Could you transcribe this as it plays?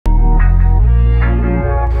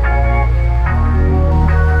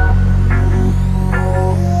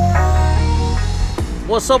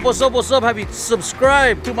What's up, what's up, what's up? Have you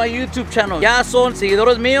subscribed to my YouTube channel? Ya son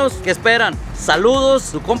seguidores míos. ¿Qué esperan? Saludos,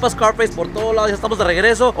 su compa Scarface por todos lados. Ya estamos de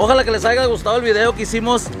regreso. Ojalá que les haya gustado el video que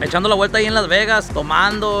hicimos echando la vuelta ahí en Las Vegas,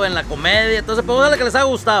 tomando en la comedia. Entonces, pues ojalá que les haya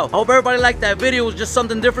gustado. I hope everybody liked that video. It was just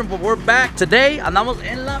something different, but we're back. Today andamos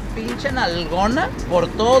en la pinche nalgona por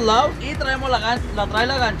todos lados y traemos la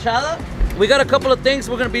traila ganchada. We got a couple of things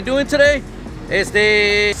we're gonna be doing today.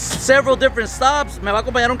 Several different stops. Me va a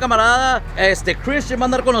acompañar un camarada, Christian va a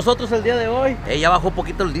andar con nosotros el día de hoy. Ya bajó un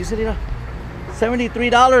poquito el diésel, mira.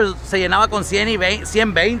 $73, se llenaba con 100 y 20,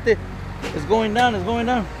 120. It's going down, it's going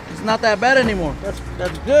down. It's not that bad anymore.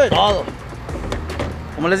 That's good. Todo.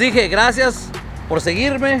 Como les dije, gracias por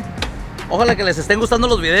seguirme. Ojalá que les estén gustando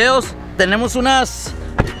los videos. Tenemos unas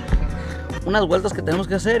vueltas que tenemos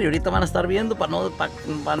que hacer y ahorita van a estar viendo para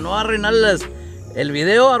no arruinarles el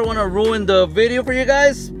video. I don't want to ruin the video for you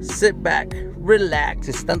guys. Sit back, relax.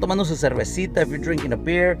 Si están tomando su cervecita, if you're drinking a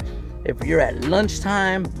beer, if you're at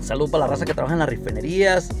lunchtime. Salud para la raza que trabaja en las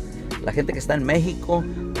refinerías, la gente que está en México,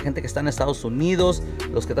 la gente que está en Estados Unidos,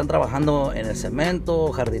 los que están trabajando en el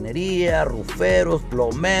cemento, jardinería, ruferos,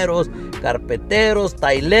 plomeros, carpeteros,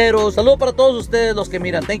 taileros. Salud para todos ustedes los que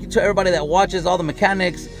miran. Thank you to everybody that watches, all the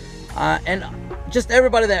mechanics, and just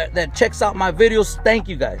everybody that checks out my videos. Thank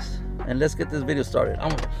you guys. And let's get this video started.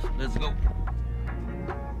 Let's go.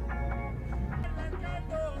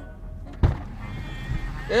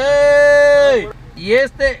 ¡Hey! Y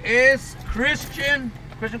es Christian.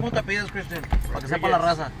 ¿Cómo te pides, Christian? Para que sepa la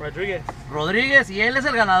raza. Rodríguez. Y él es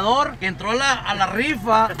el ganador que entró a la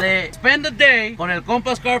rifa de Spend a Day con el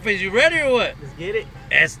compa Scarface. You ready or what? Let's get it.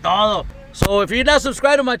 Es todo. So if you're not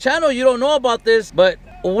subscribed to my channel, you don't know about this, but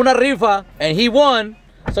hubo una rifa and he won.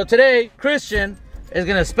 So today, Christian is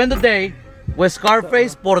gonna spend the day with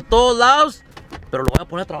Scarface por todos lados, pero lo voy a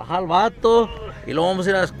poner a trabajar al vato y luego vamos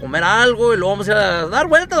a ir a comer algo y luego vamos a ir a dar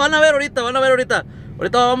vueltas. Van a ver ahorita.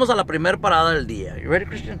 Ahorita vamos a la primera parada del día. You ready,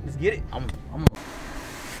 Christian? Let's get it. Vamos.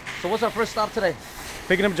 So what's our first stop today?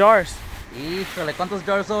 Picking up jars. Híjole, ¿cuántos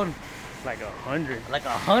jars son? Like 100. Like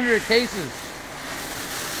 100 cases.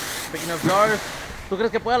 Picking up jars. ¿Tú crees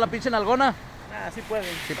que pueda la pinche nalgona? Nah, sí puede.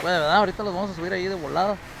 Sí puede, ¿verdad? Ahorita los vamos a subir ahí de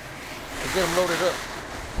volada. Let's get them loaded up.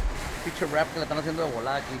 Picture wrap que le están haciendo de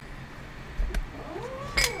volada aquí.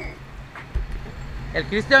 El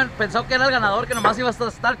Christian pensó que era el ganador, que nomás iba a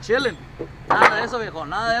estar chilling. Nada de eso, viejo,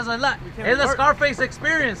 nada de eso. Es la Scarface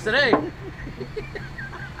experience today.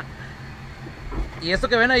 Y esto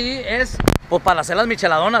que ven ahí es pues para hacer las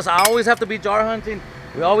micheladonas. I always have to be jar hunting.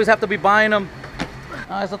 We always have to be buying them.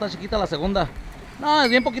 Ah, esta está chiquita la segunda. No,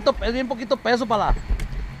 es bien poquito peso para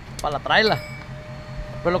la traila.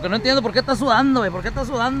 Pero lo que no entiendo, ¿por qué estás sudando, güey? ¿Por qué estás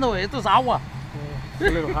sudando, güey? Esto es agua. It's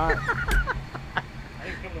a little hot. I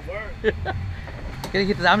didn't come to work. ¿Qué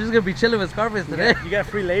dijiste? I'm just gonna be chilling with Scarface today. You got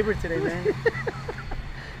free labor today, man.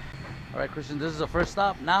 All right, Christian, this is the first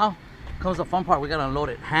stop. Now comes the fun part. We gotta unload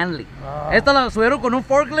it. Handling. Esta la subieron con un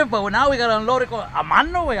forklift, but now we gotta unload it a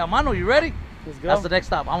mano, güey, a mano. You ready? Let's go. That's the next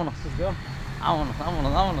stop. Vámonos. Let's go.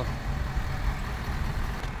 Vámonos.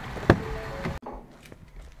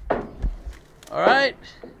 All right.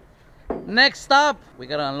 Next stop. We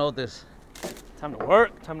gotta unload this. Time to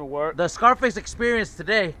work. The Scarface experience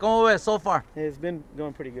today. ¿Cómo ves so far? It's been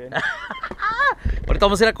going pretty good. Ahorita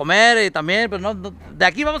vamos a ir a comer y también, pero no, de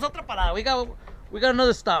aquí vamos a otra parada. We got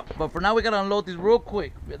another stop, but for now we gotta unload these real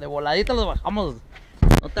quick. De voladita los bajamos.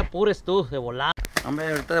 No te apures tú, de volada.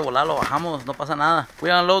 Hombre, ahorita de volada lo bajamos, no pasa nada. We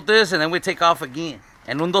unload this and then we take off again.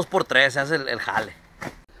 En un 2x3 se hace el jale.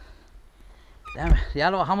 Damn, ya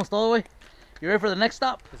lo bajamos todo, güey. You ready for the next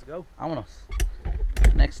stop? Let's go. Vámonos.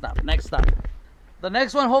 Next stop. The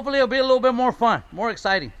next one hopefully will be a little bit more fun, more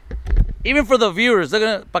exciting. Even for the viewers,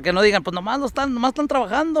 para que no digan, pues nomás están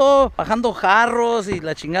trabajando, bajando jarros y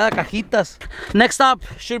la chingada cajitas. Next stop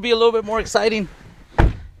should be a little bit more exciting.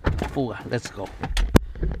 Fuga, let's go.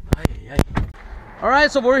 All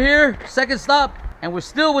right, so we're here, second stop, and we're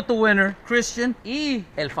still with the winner, Christian, y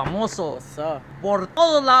el famoso. What's up? Por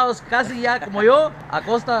todos lados, casi ya como yo.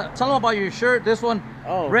 Acosta, tell them about your shirt. This one,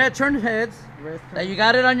 Red Turned Heads. That you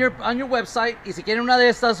got it on your website. Y si quieren una de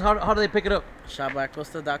estas, how do they pick it up?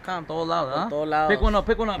 Shopacosta.com. Todos lados, huh? Todos lados. Pick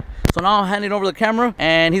one up. So now I'm handing over the camera,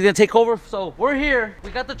 and he's gonna take over. So we're here.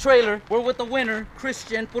 We got the trailer. We're with the winner,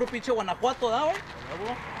 Christian. Puro pinche Guanajuato, that one.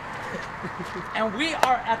 And we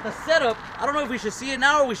are at the setup. I don't know if we should see it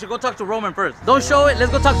now or we should go talk to Roman first. Don't show it.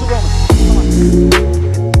 Let's go talk to Roman. Come on.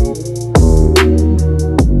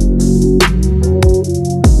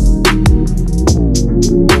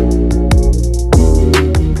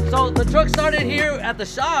 So the truck started here at the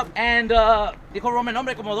shop and dijo Roman,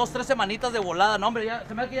 hombre, como 2-3 semanitas de volada, no, hombre, ya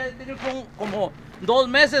se me hace que ya tiene como 2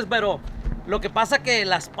 meses, pero lo que pasa que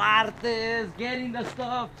las partes, getting the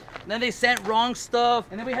stuff, then they sent wrong stuff,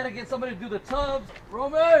 and then we had to get somebody to do the tubs.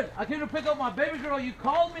 Roman, I came to pick up my baby girl. You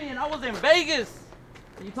called me and I was in Vegas.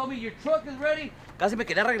 And you told me your truck is ready. Casi me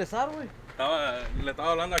quería regresar, güey. Le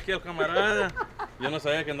estaba hablando aquí al camarada. Yo no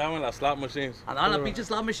sabía que andaba en las slot machines. Andaban las pinches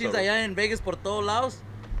slot machines allá en Vegas por todos lados.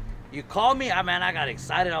 You called me, man, I got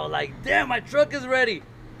excited. I was like, damn, my truck is ready.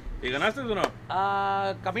 ¿Y ganaste o no?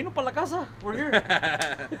 Camino para la casa. We're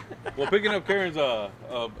here. Well, picking up Karen's a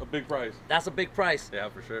big price. That's a big price. Yeah,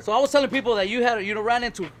 for sure. So I was telling people that you ran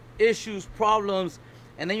into issues, problems,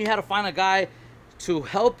 and then you had to find a guy to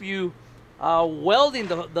help you welding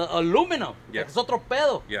the aluminum. Yeah. Es otro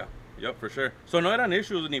pedo. Yeah, yep, for sure. So no eran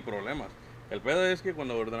issues ni problemas. El pedo es que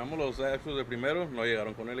cuando ordenamos los axles de primero, no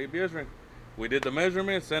llegaron con el ABS ring. We did the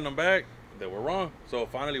measurements, sent them back. They were wrong. So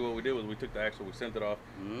finally what we did was we took the axle, we sent it off.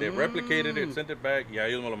 They replicated it, sent it back. Y a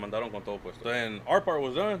ellos me lo mandaron con todo puesto. Then our part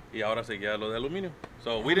was done. Y ahora seguía lo de aluminio.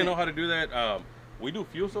 So we didn't know how to do that. We do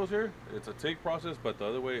fusos here. It's a TIG process, but the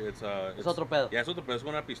other way it's otro pedo. Yeah, es otro pedo. Es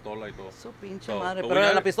con una pistola y todo. Su pinche madre.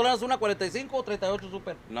 Pero la pistola es una 45 o 38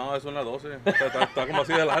 super. No, es una 12. Está como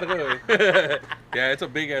así de larga, güey. Yeah, it's a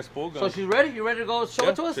big ass spool gun. So she's ready? You ready to go show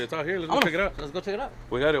it to us? It's out here. Let's go check it out. Let's go check it out.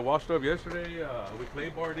 We got it washed up yesterday. We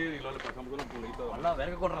clay barred it y luego le pasamos una pulita. A la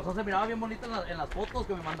verga, con razón se miraba bien bonita en las fotos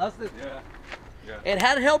que me mandaste. Yeah. It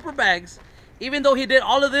had helper bags. Even though he did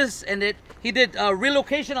all of this and he did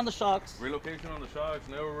relocation on the shocks. Relocation on the shocks,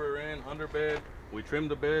 never rear end, under bed. We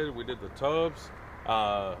trimmed the bed, we did the tubs,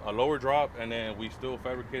 a lower drop, and then we still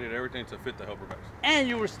fabricated everything to fit the helper bags. And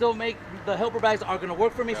you were still the helper bags are gonna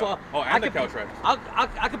work for me. Yeah. So and the couch racks.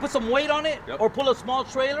 I could put some weight on it or pull a small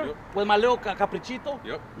trailer with my little caprichito.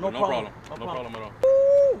 Yep, no problem. No problem at all.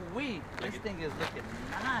 Woo-wee. This thing is looking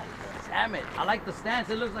nice. Damn it. I like the stance.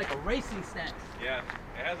 It looks like a racing stance. Yeah,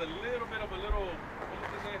 it has a little bit of a little,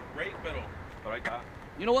 what was it, rate pedal. But I got.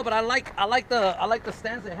 You know what? But I like the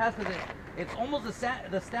stance it has because it's almost the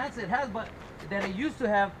stance it has, but that it used to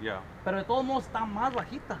have. Yeah. Pero de todos modos está más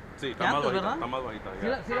bajita. Sí, está más bajita. Está más bajita.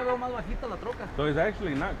 Yeah. Sí la veo más bajita la troca. So it's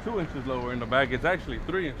actually not 2 inches lower in the back. It's actually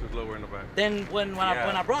 3 inches lower in the back. Then when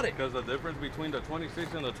I brought it. Because the difference between the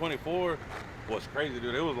 26 and the 24 was crazy,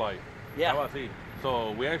 dude. It was like. Yeah. How I see.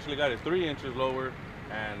 So we actually got it 3 inches lower,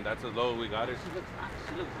 and that's as low as we got it. She looks nice.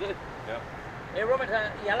 She looks good. Yeah. Hey, Robert,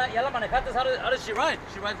 ya la manejaste. How does she ride?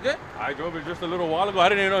 She rides good? I drove it just a little while ago. I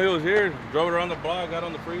didn't even know he was here. Drove it around the block, got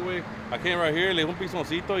on the freeway. I came right here, le di un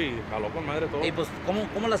pisoncito y jaló con madre todo. Hey, pues,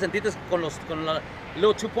 ¿cómo la sentiste con la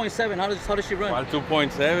little 2.7? How does she run? ¿Cuál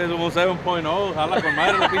 2.7? Es un 7.0. Jala con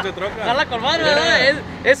madre la pinche troca. Jala con madre, ¿verdad?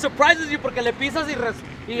 It surprises you porque le pisas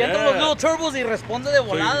y entran los little turbos y responde de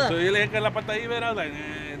volada. So yo le dejé la pata ahí, ¿verdad? Like,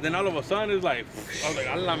 then all of a sudden it's like, I was like,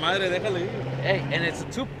 a la madre, déjale ir. Hey, and it's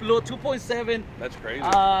a little 2.7. That's crazy.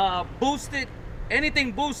 Boosted,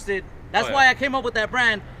 anything boosted. That's why I came up with that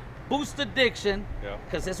brand. Boost addiction,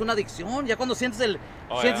 because es una adicción. Ya cuando sientes el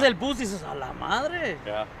boost dices, a la madre.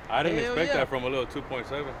 Yeah, I didn't expect that from a little 2.7.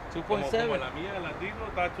 2.7. Como la mía, la digo,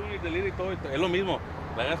 está tuning, delete y todo. Es lo mismo.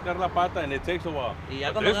 Le das la pata and it takes a while. Y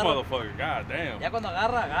ya But cuando this motherfucker, god damn. Ya cuando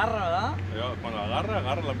agarra, ¿verdad? Yeah, cuando agarra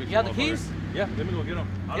la pinche. You have the keys? Yeah, let me go get them.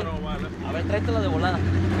 I don't know why I left them. A ver, tráetela de volada.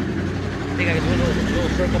 Diga que little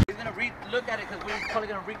circle. He's gonna look at it because we're probably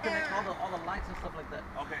gonna reconnect all the lights and stuff like that.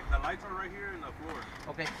 Okay, the lights are right here in the floor.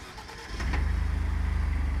 Okay.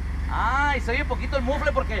 Ah, y se oye un poquito el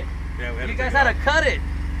mufle porque you guys had to cut it.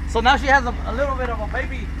 So now she has a little bit of a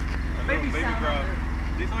baby sound.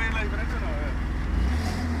 ¿Sí se oye la diferencia o no?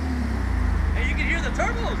 Hey, you can hear the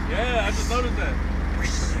turbos. Yeah, I just noticed that.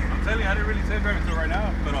 I'm telling you, I didn't really say very until right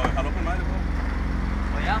now, pero jaló con madre, bro.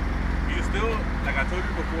 Oh yeah. You still, like I told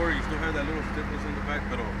you before, you still have that little stiffness in the back,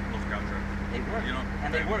 pero los couch tracks. They work. You know,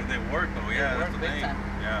 and they work. They work though. Yeah, that's the thing. Time.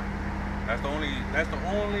 Yeah, that's the only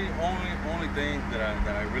thing that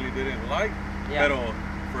I really didn't like. Yeah. Pero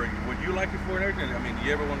for what you like it for and everything, I mean,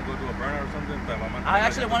 you ever want to go do a burnout or something? I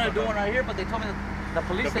actually wanted to do one right here, but they told me that the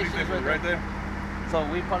police station is right there. So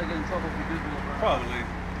we probably get in trouble if we do a burnout.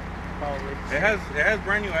 Probably. It has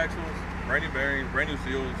brand new axles, brand new bearings, brand new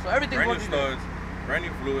seals, so everything brand new studs, brand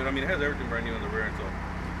new fluid. I mean, it has everything brand new in the rear end. So,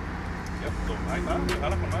 yep. So ahí está.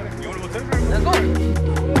 Jala con madre. You want to go test drive? Let's go.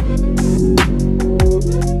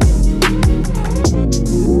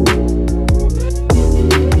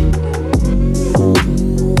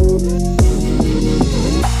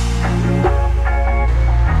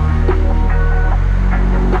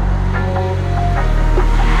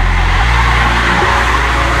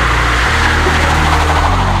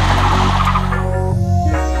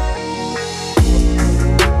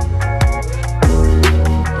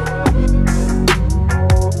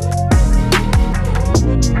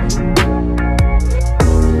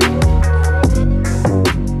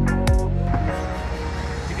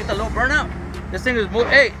 little burnout. This thing is moving.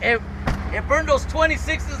 Hey, it burned those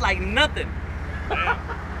 26s like nothing. Damn.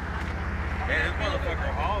 Hey, this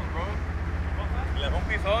motherfucker hauls, bro. Le dejó un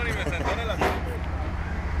pisón y me sentó en el asiento.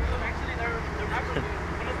 Actually, they're not good.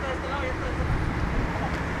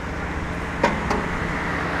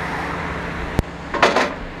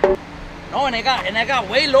 No, and it got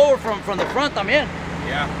way lower from the front también.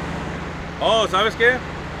 Yeah. Oh, ¿sabes qué?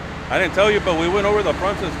 I didn't tell you, but we went over the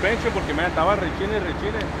front suspension porque man, estaba rechine.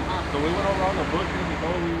 So we went over all the bushes and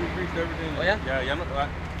all, we reached everything. Oh, yeah? Yeah, no,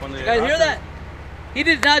 You guys hear that? He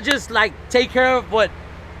did not just like take care of what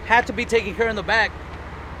had to be taken care of in the back.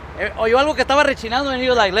 Oyó algo que estaba rechinando and he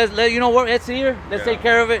was like, you know what, it's here, let's take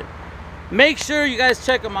care of it. Make sure you guys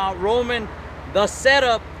check him out, Roman, the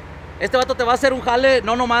setup. Este vato te va a hacer un jale,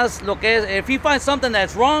 no nomás lo que es. If he finds something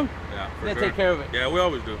that's wrong, he's gonna take care of it. Yeah, we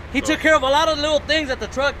always do. He took care of a lot of little things that the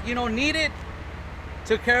truck, you know, needed.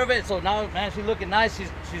 Took care of it. So now, man, she's looking nice.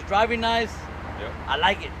 She's driving nice. Yep. I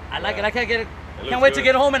like it. I like it. I can't looks wait good. to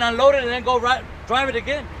get home and unload it and then go drive it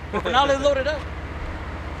again. But for now, let's load it up.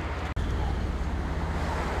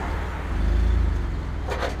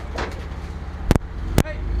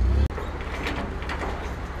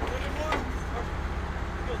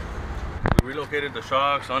 We relocated the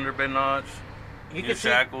shocks, underbed notch, new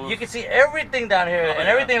shackles. You can see everything down here, and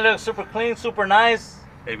everything looks super clean, super nice.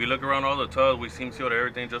 If you look around all the tubs, we seam sealed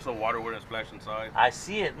everything just so water wouldn't splash inside. I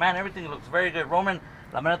see it, man. Everything looks very good. Roman,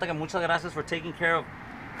 la neta que muchas gracias for taking care of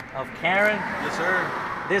Karen. Yes, sir.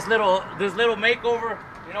 This little makeover,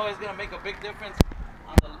 you know, is gonna make a big difference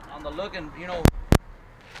on the look. And you know,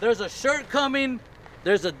 there's a shirt coming,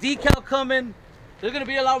 there's a decal coming. There's gonna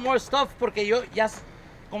be a lot more stuff porque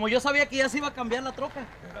como yo sabía que ya se iba a cambiar la troca.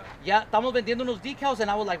 Ya estamos vendiendo unos decals,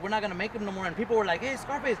 and I was like, we're not gonna make them no more. And people were like, hey,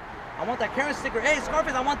 Scarface, I want that Karen sticker. Hey,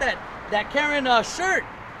 Scarface, I want that Karen shirt.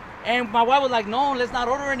 And my wife was like, no, let's not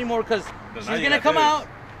order anymore because she's gonna come out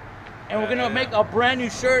and we're gonna make a brand new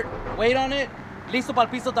shirt. Wait on it.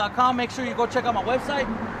 ListoPalPiso.com. Make sure you go check out my website.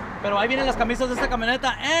 Pero ahí vienen las camisas de esta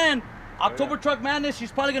camioneta. And October Truck Madness,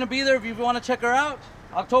 she's probably gonna be there if you want to check her out.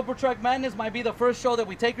 October Truck Madness might be the first show that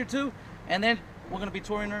we take her to, and then we're going to be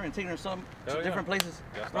touring her and taking her to different places.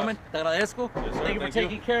 Roman, te agradezco. Yes, sir. Thank you for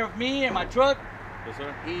taking care of me and my truck. Yes,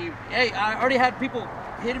 sir. Hey, I already had people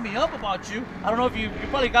hitting me up about you. I don't know if you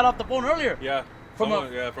probably got off the phone earlier. Yeah. From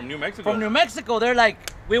New Mexico. From New Mexico. They're like,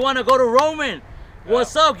 we want to go to Roman.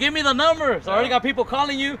 What's up? Give me the number. So I already got people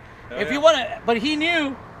calling you. If you want to, but he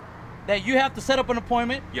knew that you have to set up an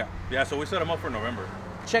appointment. Yeah, so we set him up for November.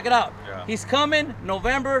 Check it out. Yeah. He's coming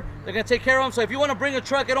November. They're going to take care of him. So if you want to bring a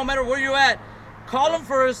truck, it don't matter where you're at. Call him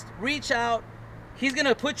first, reach out. He's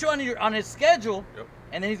gonna put you on his schedule,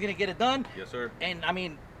 and then he's gonna get it done. Yes, sir. And I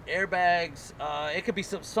mean, airbags. It could be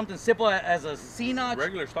something simple as a C-notch.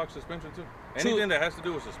 Regular stock suspension too. Anything that has to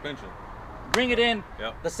do with suspension. Bring it in.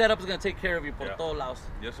 The setup is gonna take care of you por todos lados.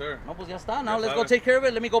 Yes, sir. No, pues ya está. Now let's go take care of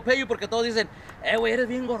it. Let me go pay you porque todos dicen, güey, eres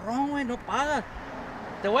bien gorrón, güey, no pagas.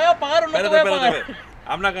 Te voy a pagar o no te voy a pagar.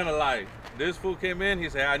 I'm not gonna lie. This fool came in, he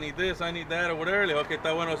said, I need this, I need that, or whatever. Le dije, okay,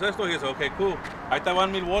 está bueno esto. He said, okay, cool. Ahí estaban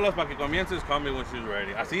 1000 bolas para que comiences. Call me when she's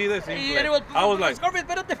ready. Así de simple. I was like,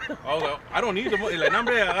 I don't need the money. Like,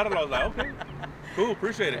 nombre, agárralo. I was like, okay, cool,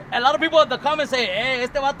 appreciate it. A lot of people in the comments say, hey,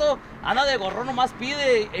 este vato anda de gorrón, nomás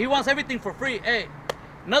pide. He wants everything for free. Hey,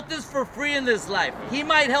 nothing's for free in this life. He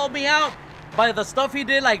might help me out by the stuff he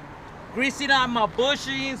did, like greasing out my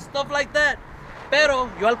bushings, stuff like that. Pero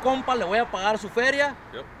yo al compa le voy a pagar su feria.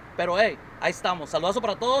 Pero hey, ahí estamos. Saludazo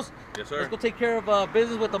para todos. Yes, sir. Let's go take care of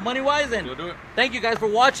business with the money wise. And do it. Thank you guys for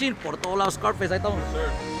watching. Por todos lados, Scarface. Ahí estamos. Yes,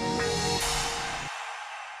 sir.